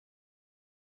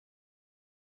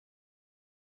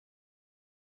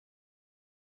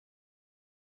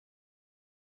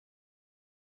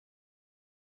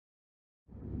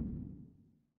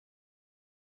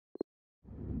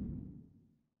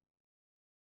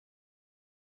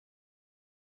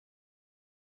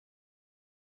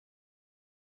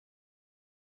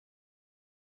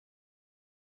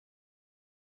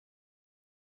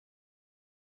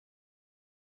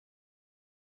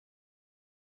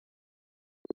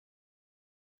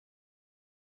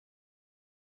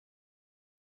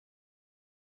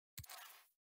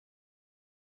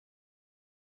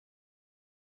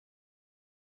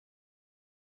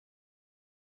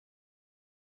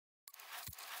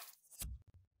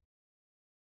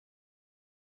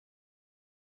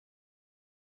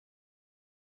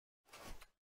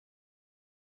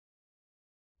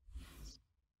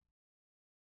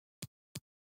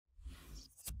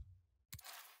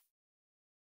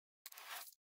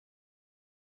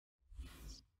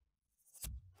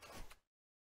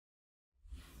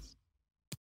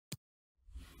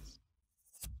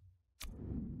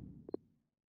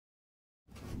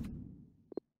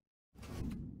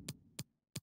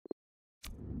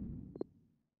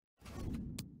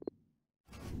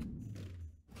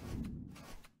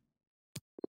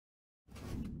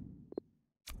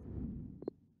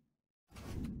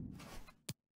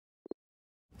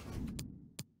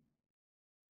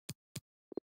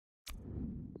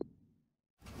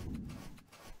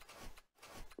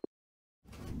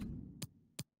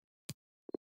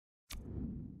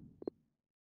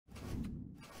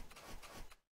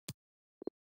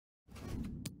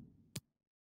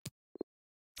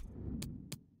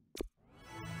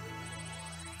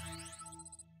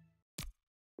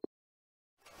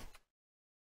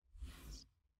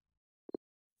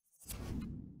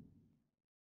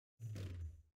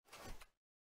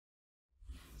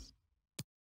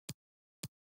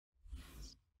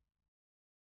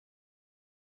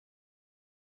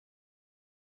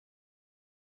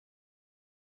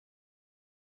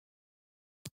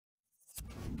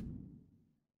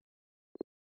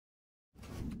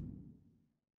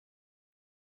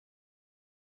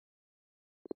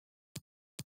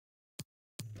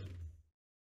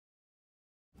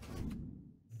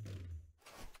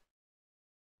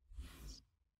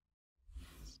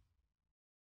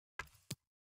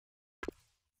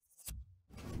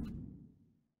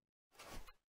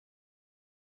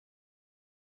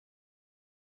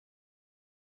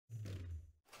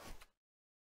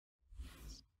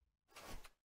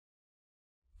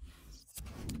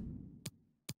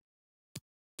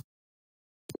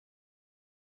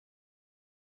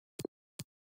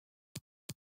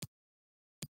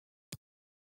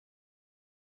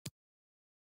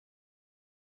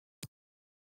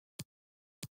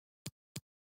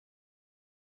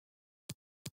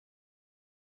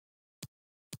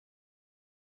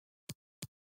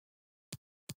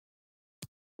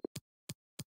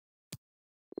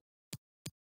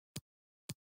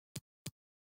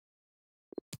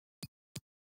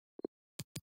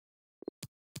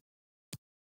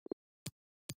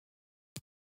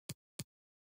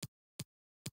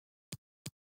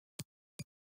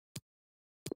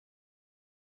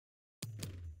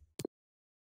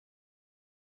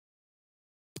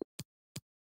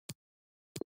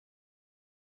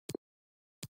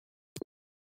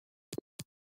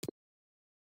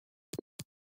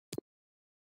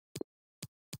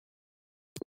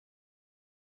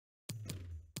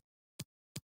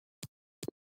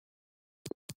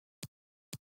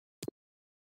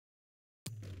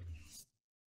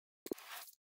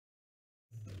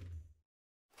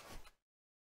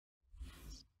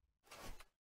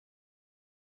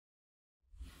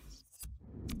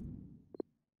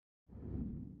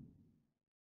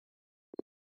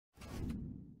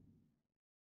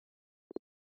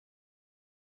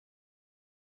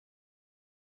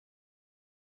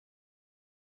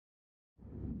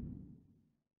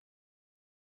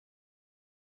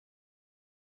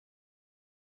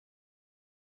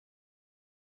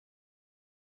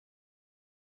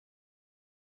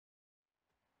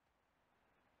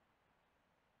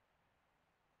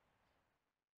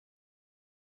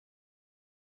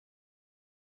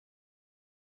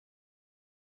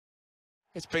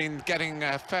It's been getting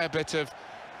a fair bit of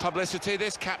publicity,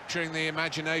 this, capturing the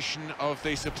imagination of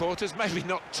the supporters. Maybe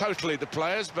not totally the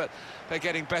players, but they're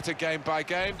getting better game by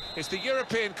game. It's the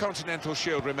European Continental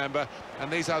Shield, remember,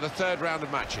 and these are the third round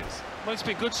of matches. Well, it's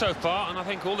been good so far, and I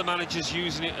think all the managers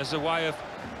using it as a way of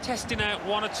testing out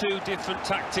one or two different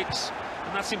tactics,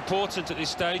 and that's important at this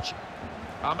stage.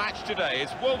 Our match today is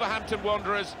Wolverhampton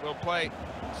Wanderers will play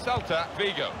Celta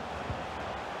Vigo.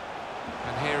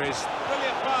 And here is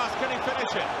brilliant pass. Can he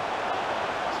finish it?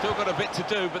 Still got a bit to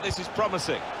do, but this is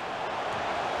promising.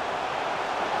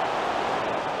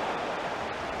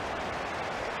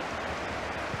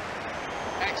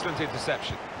 Excellent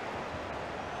interception.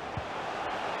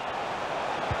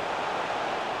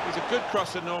 He's a good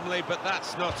crosser normally, but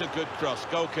that's not a good cross.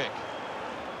 Goal kick.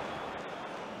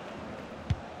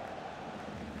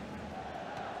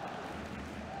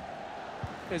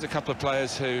 Here's a couple of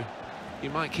players who you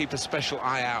might keep a special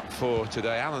eye out for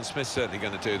today. Alan Smith's certainly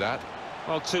going to do that.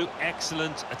 Well, two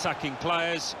excellent attacking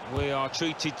players we are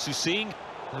treated to seeing.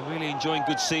 They're really enjoying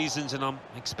good seasons, and I'm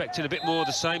expecting a bit more of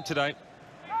the same today.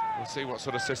 We'll see what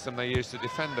sort of system they use to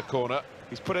defend the corner.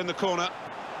 He's put in the corner.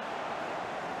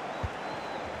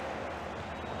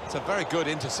 It's a very good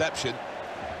interception.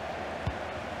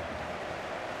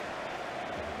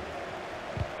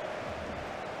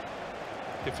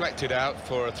 Deflected out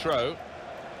for a throw.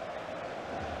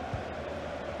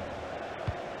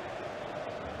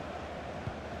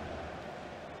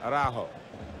 Araujo.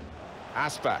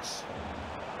 Aspas.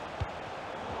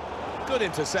 Good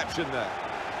interception there.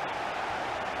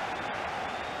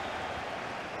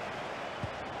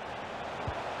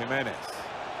 Jimenez.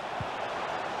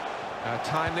 A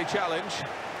timely challenge.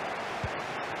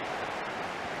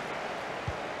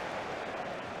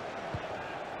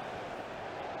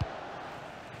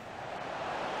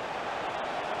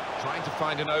 Trying to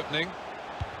find an opening.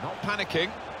 Not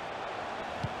panicking.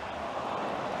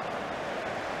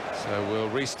 So we'll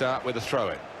restart with a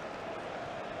throw-in.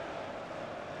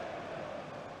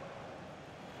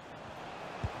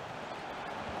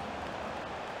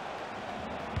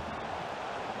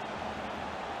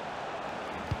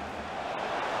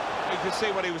 You can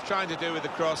see what he was trying to do with the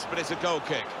cross, but it's a goal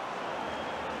kick.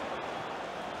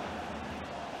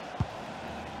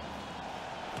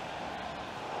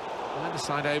 Neither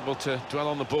side able to dwell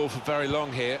on the ball for very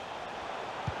long here.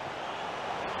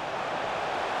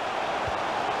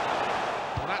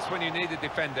 When you need a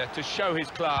defender to show his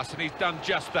class, and he's done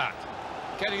just that.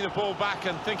 Getting the ball back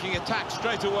and thinking attack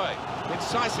straight away.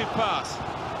 Incisive pass.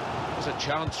 There's a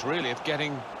chance really of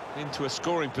getting into a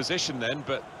scoring position then,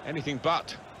 but anything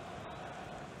but.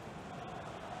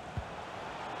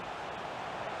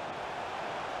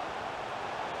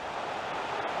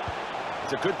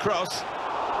 It's a good cross.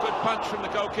 Good punch from the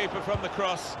goalkeeper from the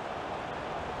cross.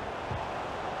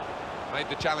 Made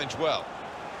the challenge well.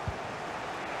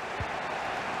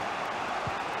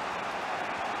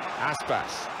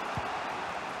 Aspas.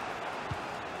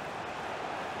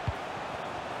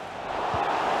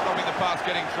 Stopping the pass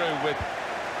getting through with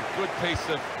a good piece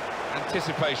of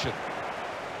anticipation.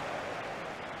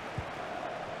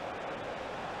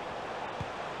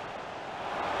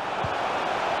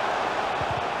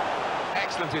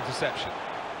 Excellent interception.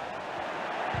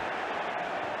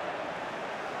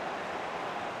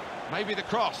 Maybe the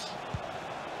cross.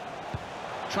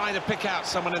 Trying to pick out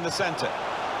someone in the centre.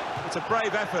 It's a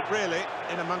brave effort, really,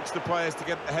 in amongst the players to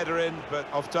get the header in, but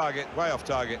off target, way off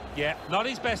target. Yeah, not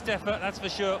his best effort, that's for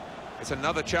sure. It's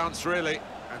another chance, really,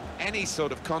 and any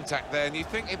sort of contact there, and you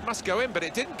think it must go in, but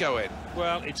it didn't go in.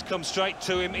 Well, it's come straight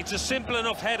to him. It's a simple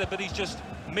enough header, but he's just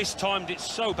mistimed it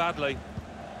so badly.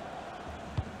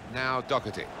 Now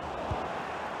Doherty.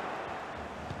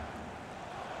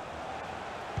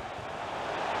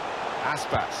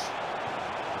 Aspas.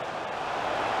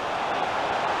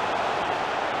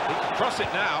 Cross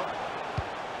it now,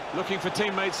 looking for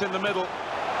teammates in the middle,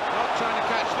 not trying to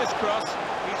catch this cross,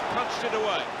 he's punched it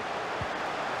away.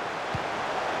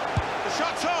 The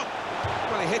shot's on!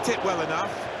 Well, he hit it well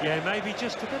enough. Yeah, maybe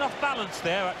just a bit off balance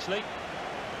there, actually.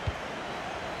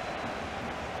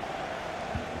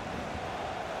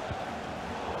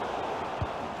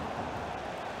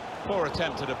 Poor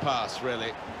attempt at a pass,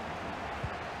 really.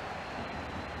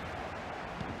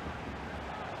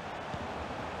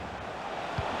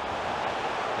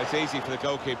 It's easy for the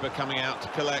goalkeeper coming out to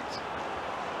collect.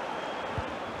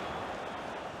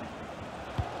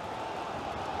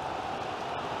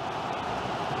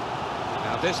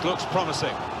 Now this looks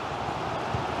promising.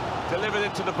 Delivered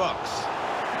into the box.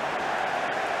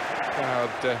 Crowd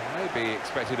maybe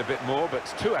expected a bit more, but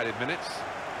it's 2 added minutes.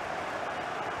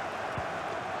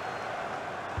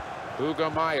 Hugo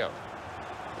Mayo.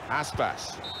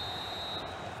 Aspas.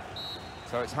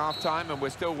 So it's half-time and we're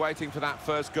still waiting for that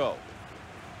first goal.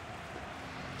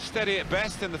 Steady at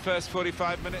best in the first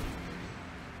 45 minutes.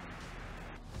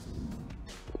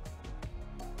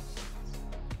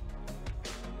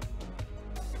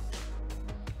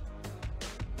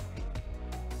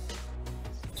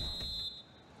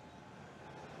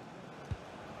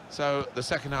 So the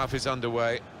second half is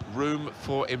underway. Room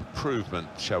for improvement,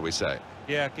 shall we say?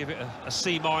 Yeah, give it a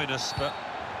C-, but...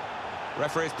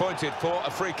 Referee's pointed for a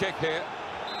free kick here.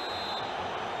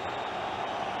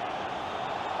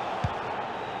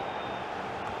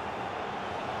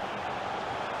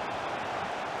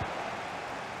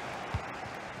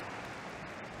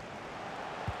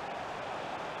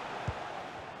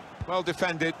 Well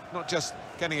defended, not just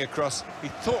getting across, he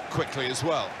thought quickly as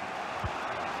well.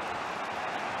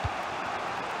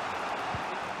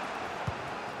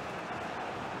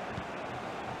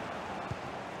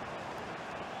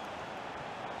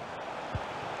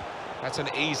 That's an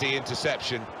easy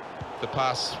interception. The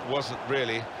pass wasn't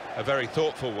really a very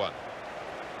thoughtful one.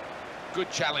 Good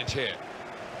challenge here.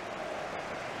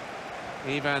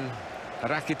 Ivan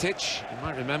Rakitic, you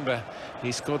might remember,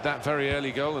 he scored that very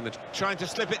early goal and trying to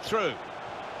slip it through.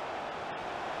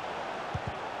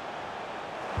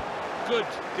 Good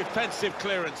defensive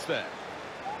clearance there.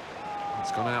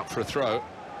 It's gone out for a throw.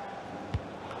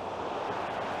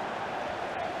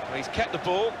 Well, he's kept the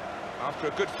ball after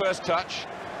a good first touch.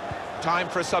 Time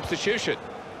for a substitution.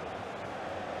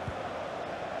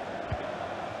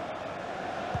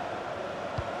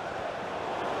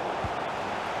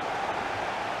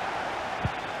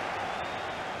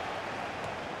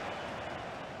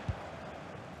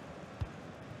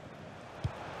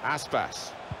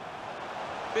 Aspas.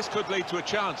 This could lead to a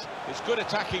chance. It's good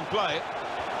attacking play.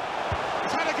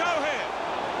 He's had a go here.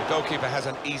 The goalkeeper has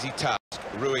an easy task,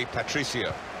 Rui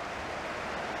Patricio.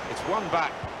 It's one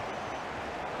back.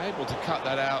 Able to cut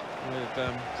that out with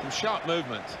some sharp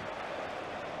movement.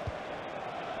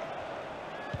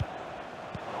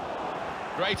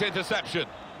 Great interception.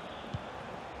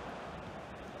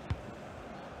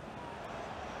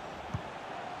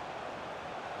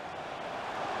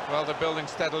 Well, they're building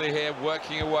steadily here,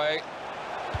 working away.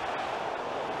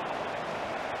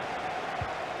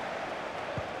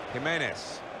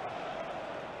 Jimenez.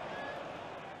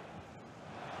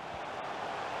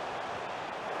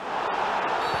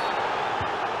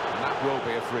 Will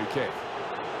be a free kick.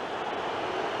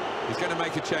 He's going to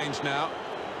make a change now.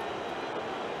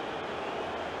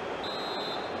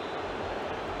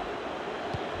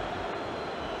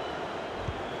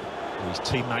 His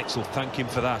teammates will thank him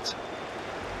for that.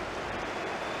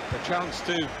 A chance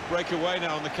to break away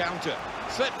now on the counter.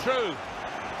 Slip through.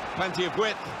 Plenty of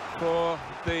width for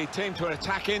the team to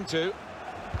attack into.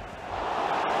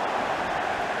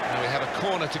 Now we have a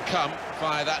corner to come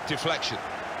via that deflection.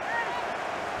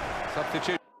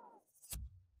 Substitute.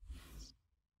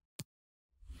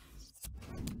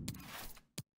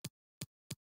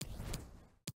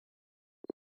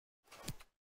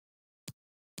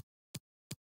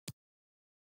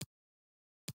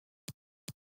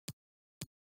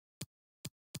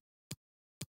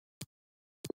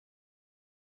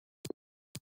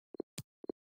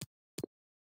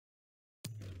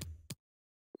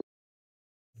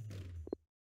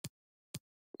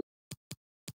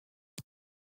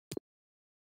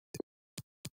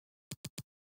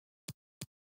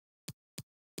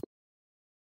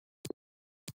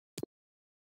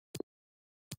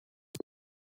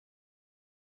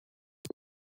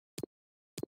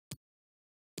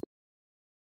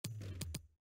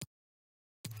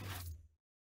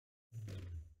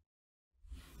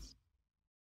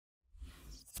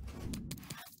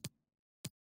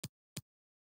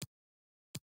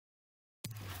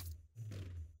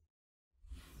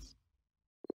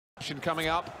 Coming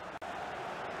up.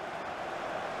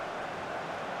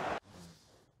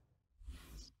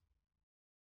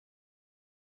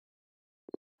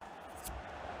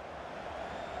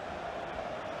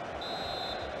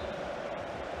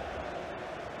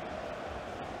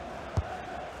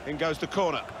 In goes the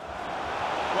corner.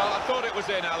 Well, I thought it was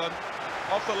in, Alan.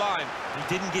 Off the line.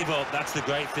 He didn't give up, that's the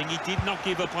great thing. He did not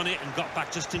give up on it and got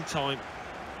back just in time.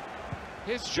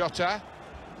 Here's Jota.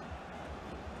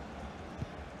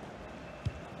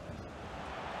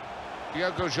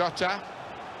 Diogo Jota.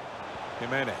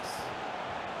 Jimenez.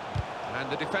 And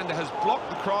the defender has blocked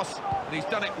the cross, and he's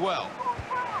done it well.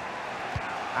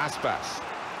 Aspas.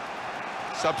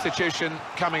 Substitution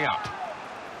coming up.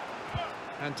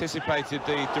 Anticipated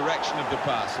the direction of the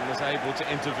pass and was able to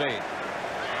intervene.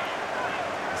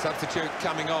 Substitute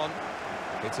coming on.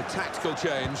 It's a tactical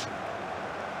change.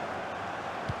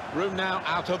 Room now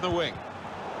out on the wing.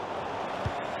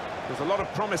 There's a lot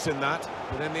of promise in that,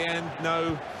 but in the end,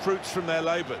 no fruits from their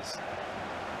labours.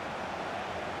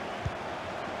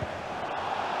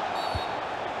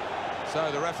 So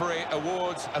the referee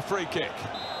awards a free kick.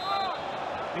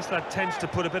 This lad tends to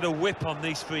put a bit of whip on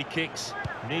these free kicks.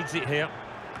 Needs it here.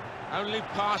 Only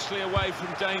partially away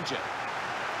from danger.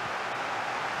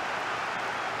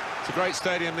 It's a great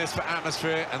stadium, this, for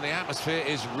atmosphere, and the atmosphere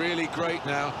is really great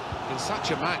now in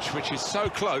such a match which is so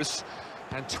close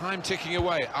and time ticking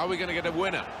away. Are we going to get a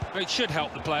winner? It should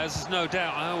help the players, there's no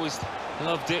doubt. I always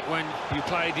loved it when you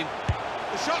played in...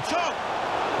 The shot's on!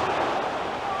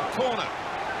 A corner.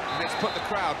 And it's put the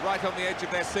crowd right on the edge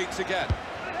of their seats again.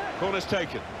 Corner's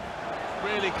taken.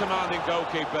 Really commanding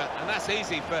goalkeeper, and that's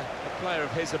easy for a player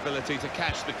of his ability to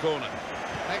catch the corner.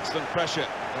 Excellent pressure.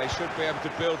 They should be able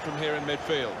to build from here in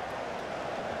midfield.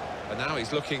 And now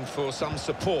he's looking for some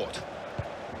support.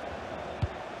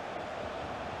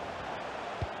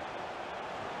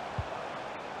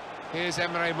 Here's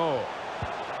Emre Moore.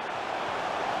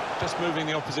 Just moving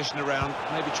the opposition around,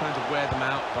 maybe trying to wear them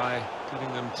out by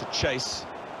getting them to chase.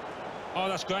 Oh,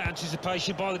 that's great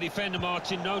anticipation by the defender,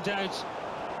 Martin, no doubt.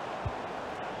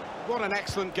 What an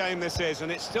excellent game this is,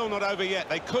 and it's still not over yet.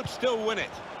 They could still win it.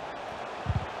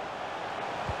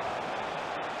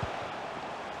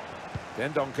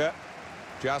 Dendoncker,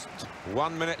 just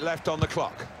 1 minute left on the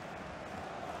clock.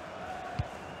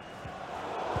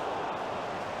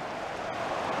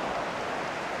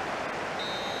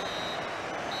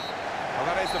 Well,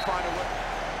 that is the final word.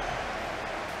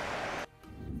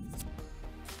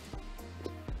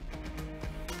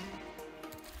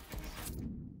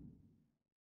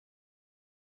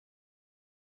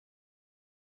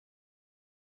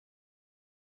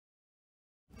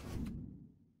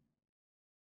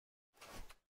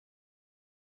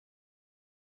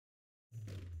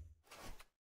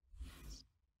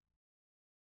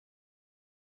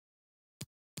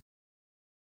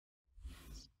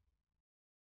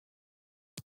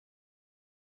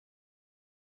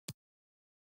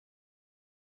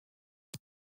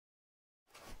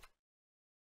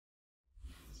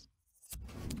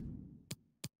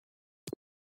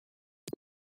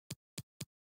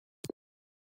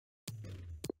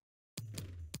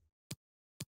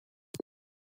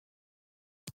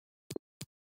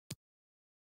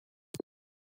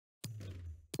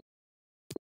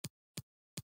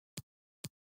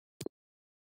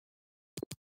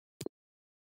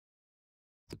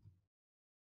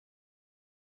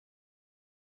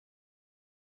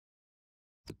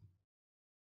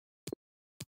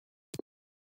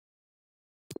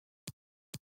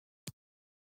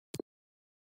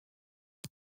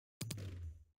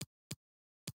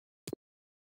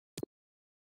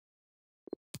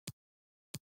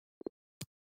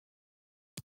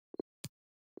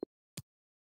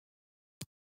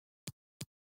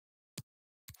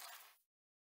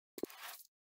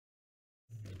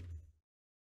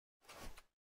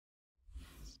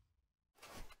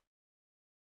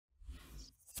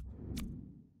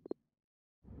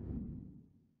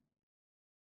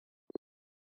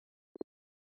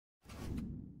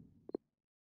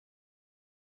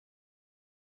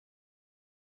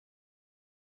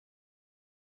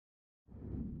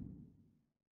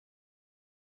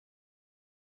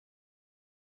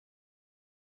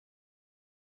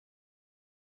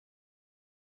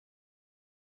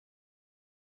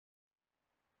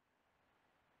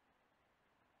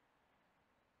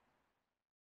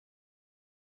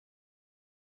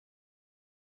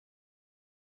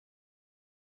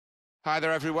 Hi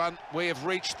there, everyone. We have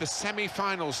reached the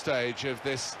semi-final stage of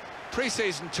this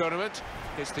pre-season tournament.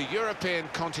 It's the European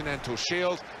Continental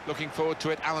Shield. Looking forward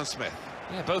to it, Alan Smith.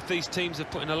 Yeah, both these teams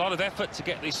have put in a lot of effort to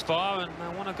get this far, and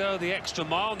they want to go the extra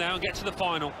mile now and get to the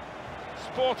final.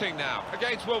 Sporting now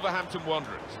against Wolverhampton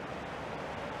Wanderers.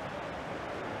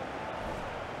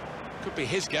 Could be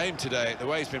his game today, the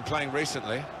way he's been playing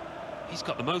recently. He's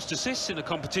got the most assists in the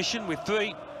competition with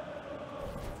 3.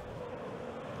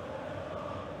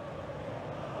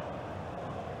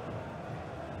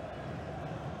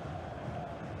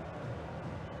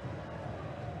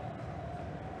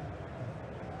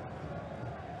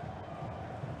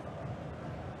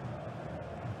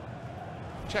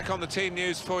 Check on the team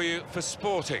news for you for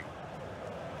Sporting.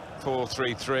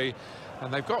 4-3-3,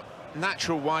 and they've got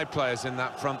natural wide players in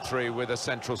that front three with a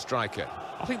central striker.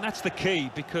 I think that's the key,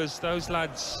 because those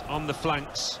lads on the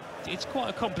flanks, it's quite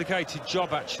a complicated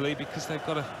job actually, because they've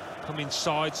got to come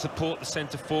inside, support the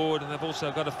centre forward, and they've also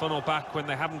got to funnel back when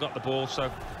they haven't got the ball, so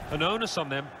an onus on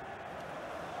them.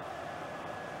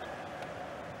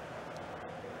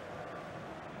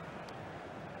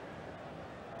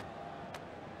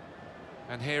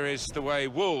 And here is the way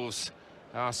Wolves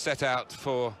are set out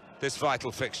for this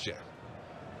vital fixture.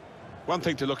 One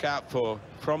thing to look out for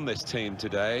from this team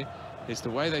today is the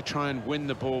way they try and win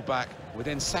the ball back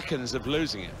within seconds of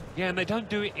losing it. Yeah, and they don't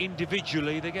do it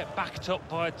individually. They get backed up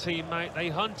by a teammate. They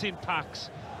hunt in packs,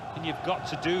 and you've got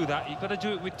to do that. You've got to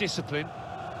do it with discipline.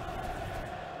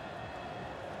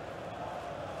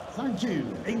 Thank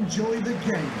you. Enjoy the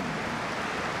game.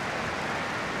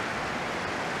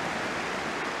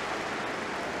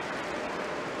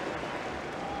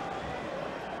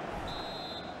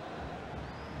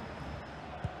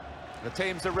 The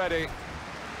teams are ready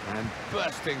and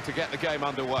bursting to get the game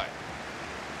underway.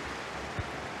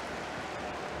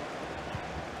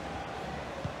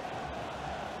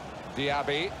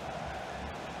 Diaby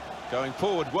going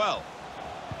forward well.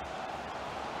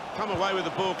 Come away with the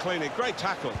ball cleanly. Great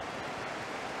tackle.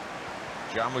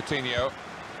 Gian Moutinho.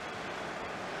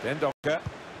 Dendoncker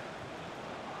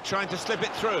trying to slip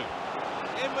it through.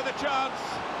 In with a chance.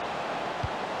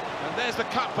 And there's the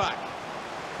cutback.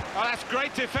 Oh, that's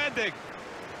great defending.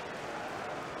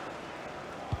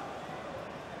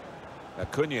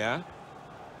 Acuna.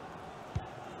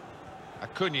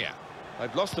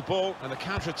 They've lost the ball and the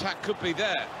counter-attack could be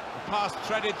there. The pass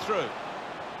threaded through.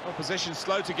 Opposition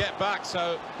slow to get back,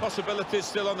 so possibilities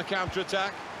still on the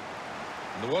counter-attack.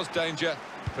 And there was danger,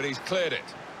 but he's cleared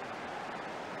it.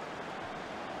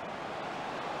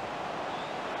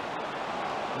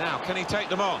 Now, can he take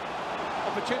them on?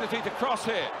 Opportunity to cross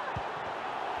here.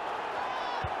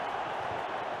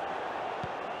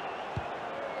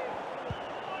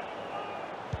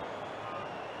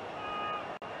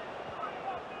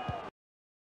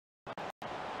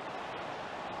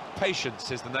 Patience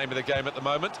is the name of the game at the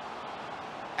moment.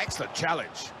 Excellent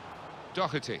challenge.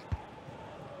 Doherty.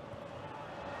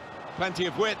 Plenty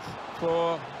of width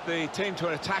for the team to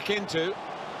attack into.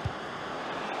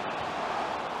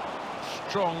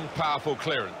 Strong, powerful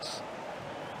clearance.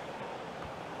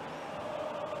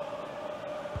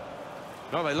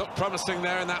 Well, they look promising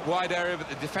there in that wide area, but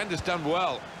the defender's done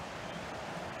well.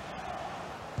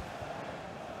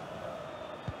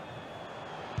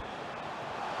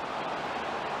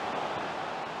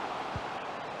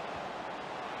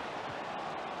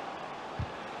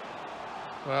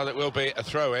 Well, it will be a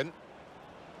throw-in.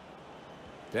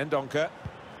 Dendoncker.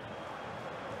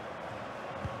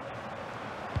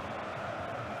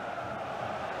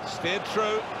 Steered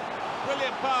through.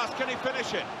 Brilliant pass. Can he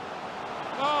finish it?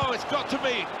 Oh, it's got to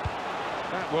be.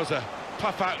 That was a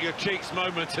puff-out-your-cheeks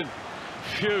moment, and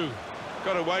phew,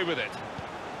 got away with it.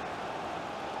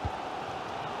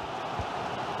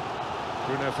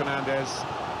 Bruno Fernandes.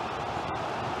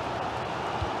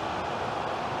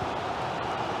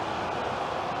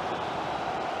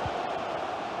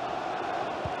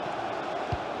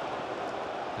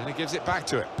 And he gives it back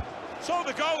to him. Saw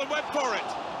the goal and went for it.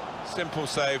 Simple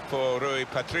save for Rui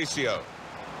Patricio.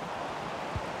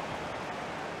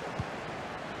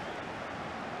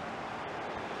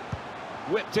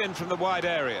 Whipped in from the wide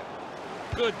area.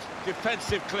 Good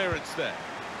defensive clearance there.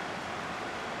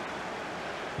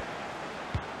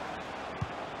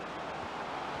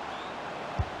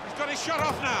 He's got his shot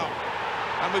off now.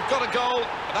 And we've got a goal.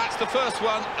 That's the first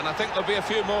one, and I think there'll be a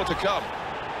few more to come.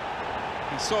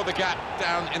 He saw the gap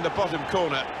down in the bottom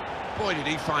corner. Boy, did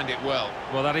he find it well.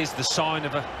 Well, that is the sign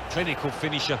of a clinical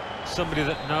finisher. Somebody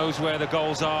that knows where the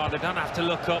goals are. They don't have to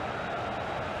look up.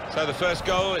 So the first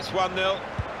goal, it's 1-0.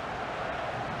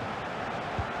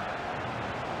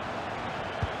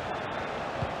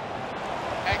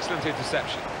 Excellent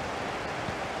interception.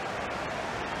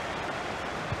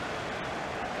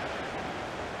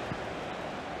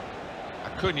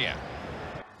 Acuna.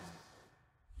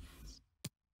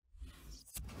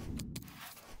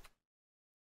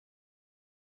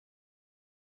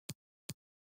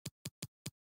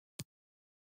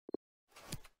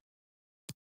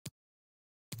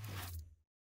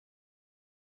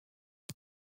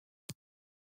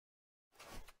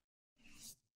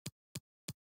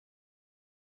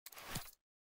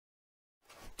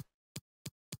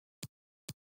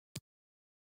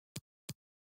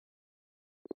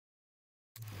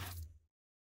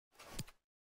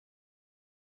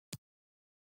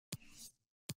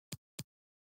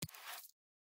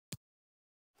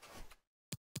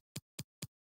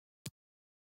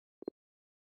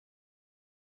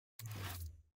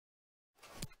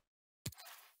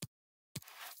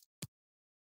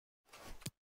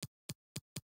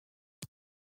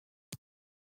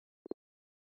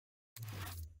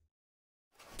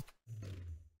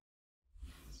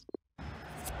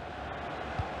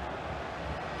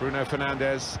 Bruno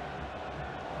Fernandes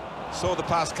saw the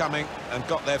pass coming and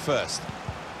got there first.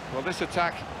 Well, this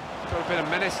attack Got a bit of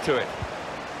menace to it.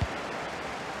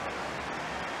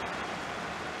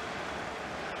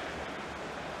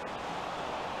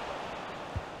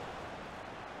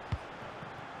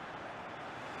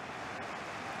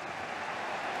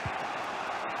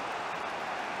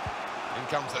 In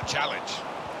comes the challenge.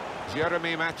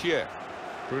 Jeremy Mathieu.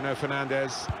 Bruno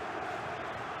Fernandes.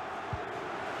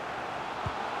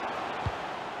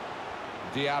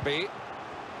 Diaby.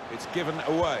 It's given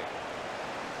away.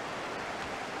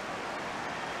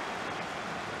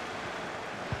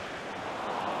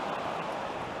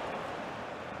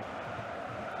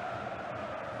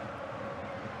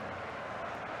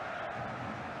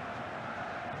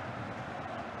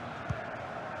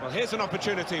 Well, here's an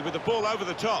opportunity with the ball over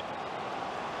the top.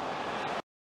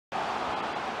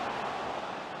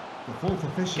 The fourth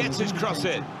official Gets his cross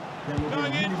in.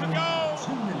 Going in for goal.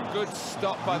 2 minutes. Good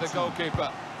stop by the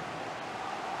goalkeeper.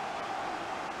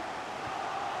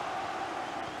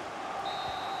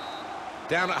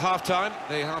 Down at half-time.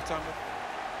 The half-time.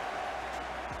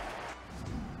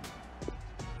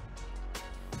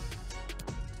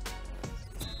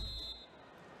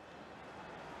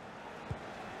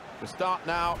 The start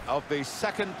now of the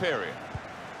second period.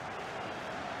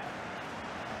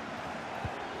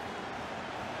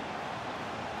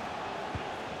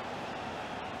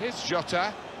 Here's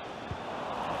Jota.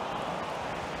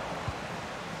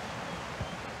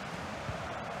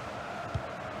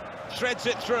 Threads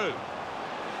it through.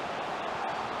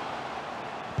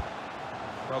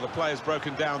 Well, the player's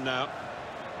broken down now.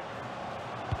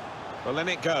 Well, then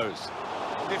it goes.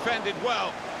 Defended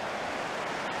well.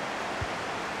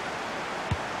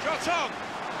 Shot on!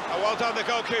 Oh, well done, the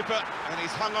goalkeeper, and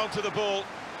he's hung on to the ball.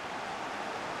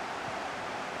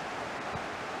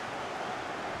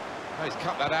 Oh, he's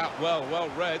cut that out well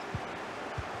read.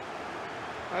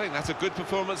 I think that's a good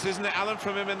performance, isn't it, Alan,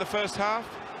 from him in the first half?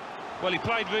 Well, he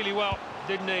played really well,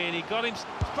 didn't he? And he got him.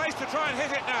 Place to try and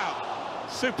hit it now.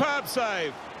 Superb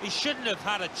save. He shouldn't have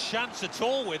had a chance at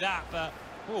all with that, but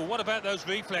oh, what about those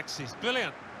reflexes?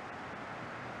 Brilliant.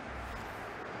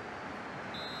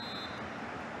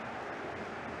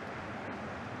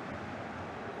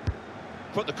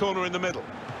 Put the corner in the middle.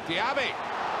 Diaby.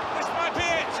 This might be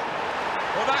it.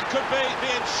 Well, that could be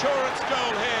the insurance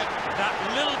goal here. That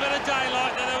little bit of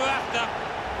daylight that they were after.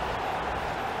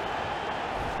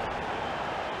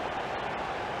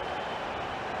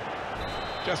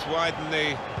 Just widen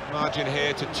the margin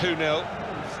here to 2-0.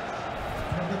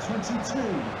 Number 22,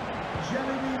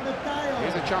 Jeremy Mathieu.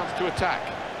 Here's a chance to attack.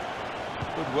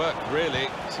 Good work, really,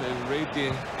 to read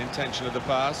the intention of the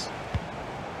pass.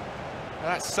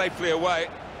 That's safely away.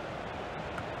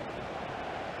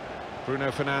 Bruno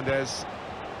Fernandes.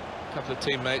 A couple of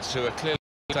teammates who are clearly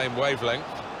the same wavelength.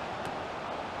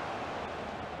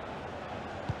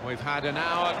 We've had an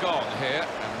hour gone here,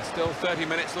 and still 30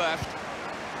 minutes left.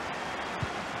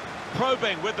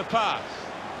 Probing with the pass.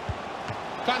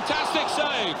 Fantastic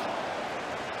save.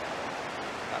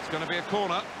 That's going to be a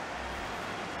corner.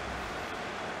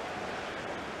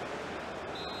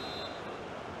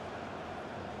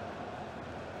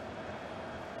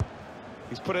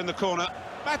 He's put in the corner.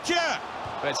 Mathieu!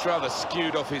 But it's rather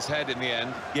skewed off his head in the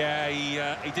end. Yeah,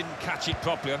 he didn't catch it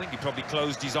properly. I think he probably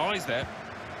closed his eyes there.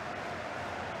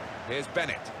 Here's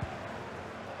Bennett.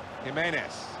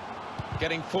 Jimenez.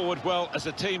 Getting forward well as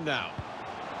a team now.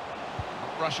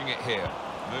 Not rushing it here.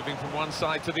 Moving from one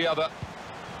side to the other.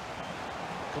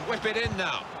 Can whip it in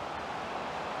now.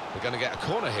 They're going to get a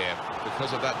corner here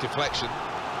because of that deflection.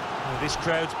 Well, this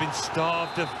crowd's been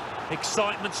starved of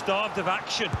excitement, starved of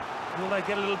action. Will they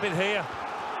get a little bit here?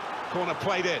 Corner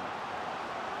played in.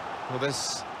 Well,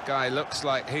 this guy looks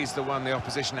like he's the one the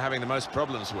opposition are having the most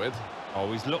problems with.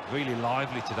 Oh, he's looked really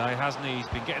lively today, hasn't he? He's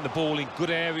been getting the ball in good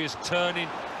areas, turning,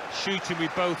 shooting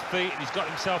with both feet, and he's got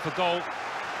himself a goal.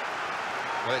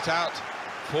 Well, it's out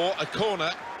for a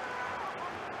corner.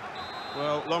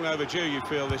 Well, long overdue, you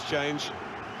feel, this change.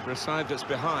 For a side that's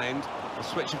behind, a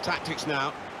switch of tactics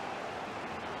now.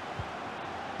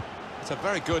 It's a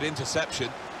very good interception.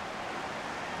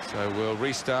 So we'll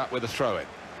restart with a throw-in.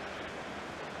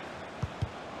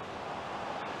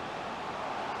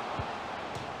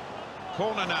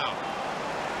 Corner now.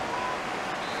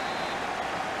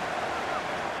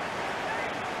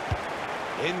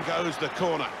 In goes the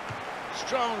corner.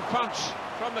 Strong punch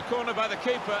from the corner by the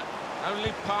keeper,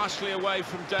 only partially away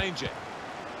from danger.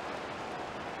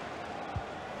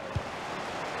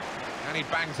 And he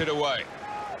bangs it away.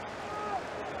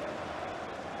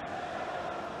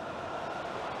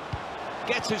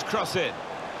 Gets his cross in.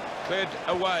 Cleared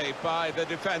away by the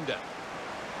defender.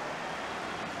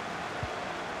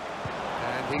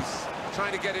 And he's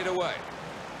trying to get it away.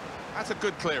 That's a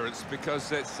good clearance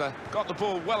because it's got the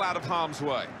ball well out of harm's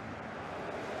way.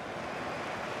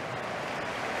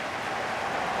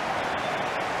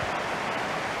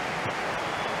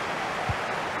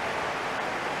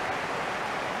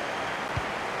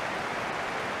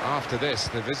 After this,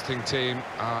 the visiting team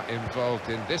are involved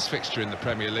in this fixture in the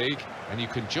Premier League, and you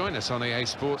can join us on EA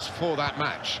Sports for that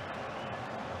match.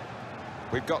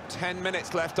 We've got 10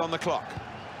 minutes left on the clock.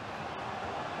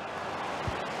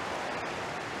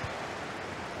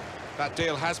 That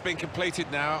deal has been completed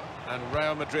now, and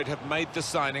Real Madrid have made the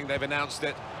signing. They've announced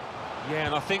it. Yeah,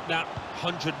 and I think that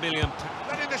 100 million...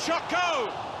 Letting the shot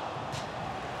go!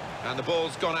 And the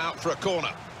ball's gone out for a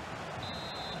corner.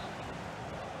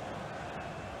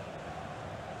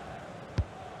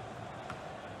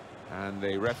 And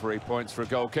the referee points for a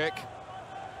goal kick.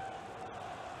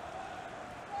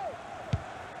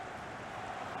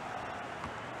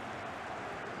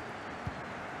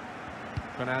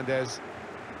 Fernandez,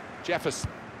 Jefferson.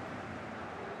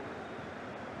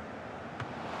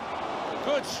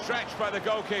 Good stretch by the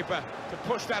goalkeeper to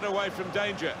push that away from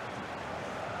danger.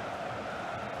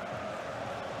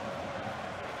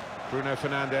 Bruno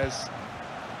Fernandez.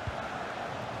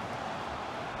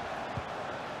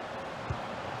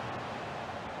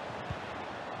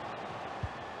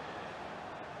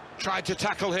 Tried to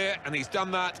tackle here, and he's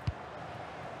done that.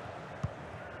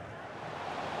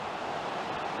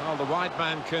 Well, the wide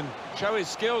man can show his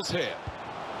skills here.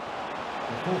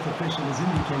 The fourth official has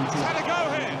indicated... He's had a go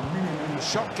here. The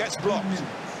shot gets blocked.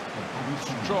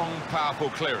 Strong, powerful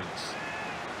clearance.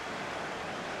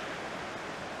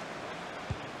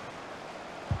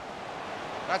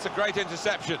 That's a great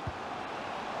interception.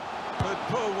 Could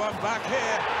pull one back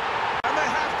here. And they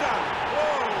have done.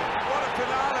 Whoa, what a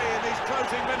finale in these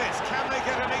closing minutes. Can they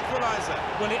get an equaliser?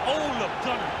 Well, it all looked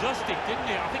done and dusted, didn't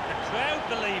it? I think the crowd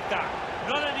believed that.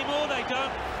 Not anymore, they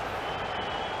don't.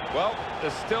 Well,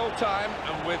 there's still time,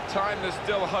 and with time there's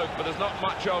still hope, but there's not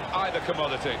much of either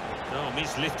commodity. No,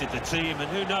 he's lifted the team, and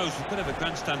who knows, we could have a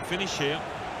grandstand finish here.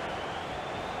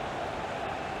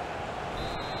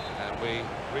 And we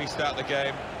restart the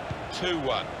game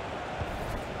 2-1.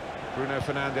 Bruno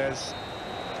Fernandez.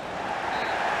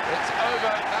 It's over.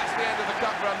 That's the end of the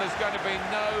cup run. There's going to be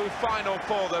no final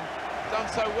for them. Done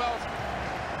so well.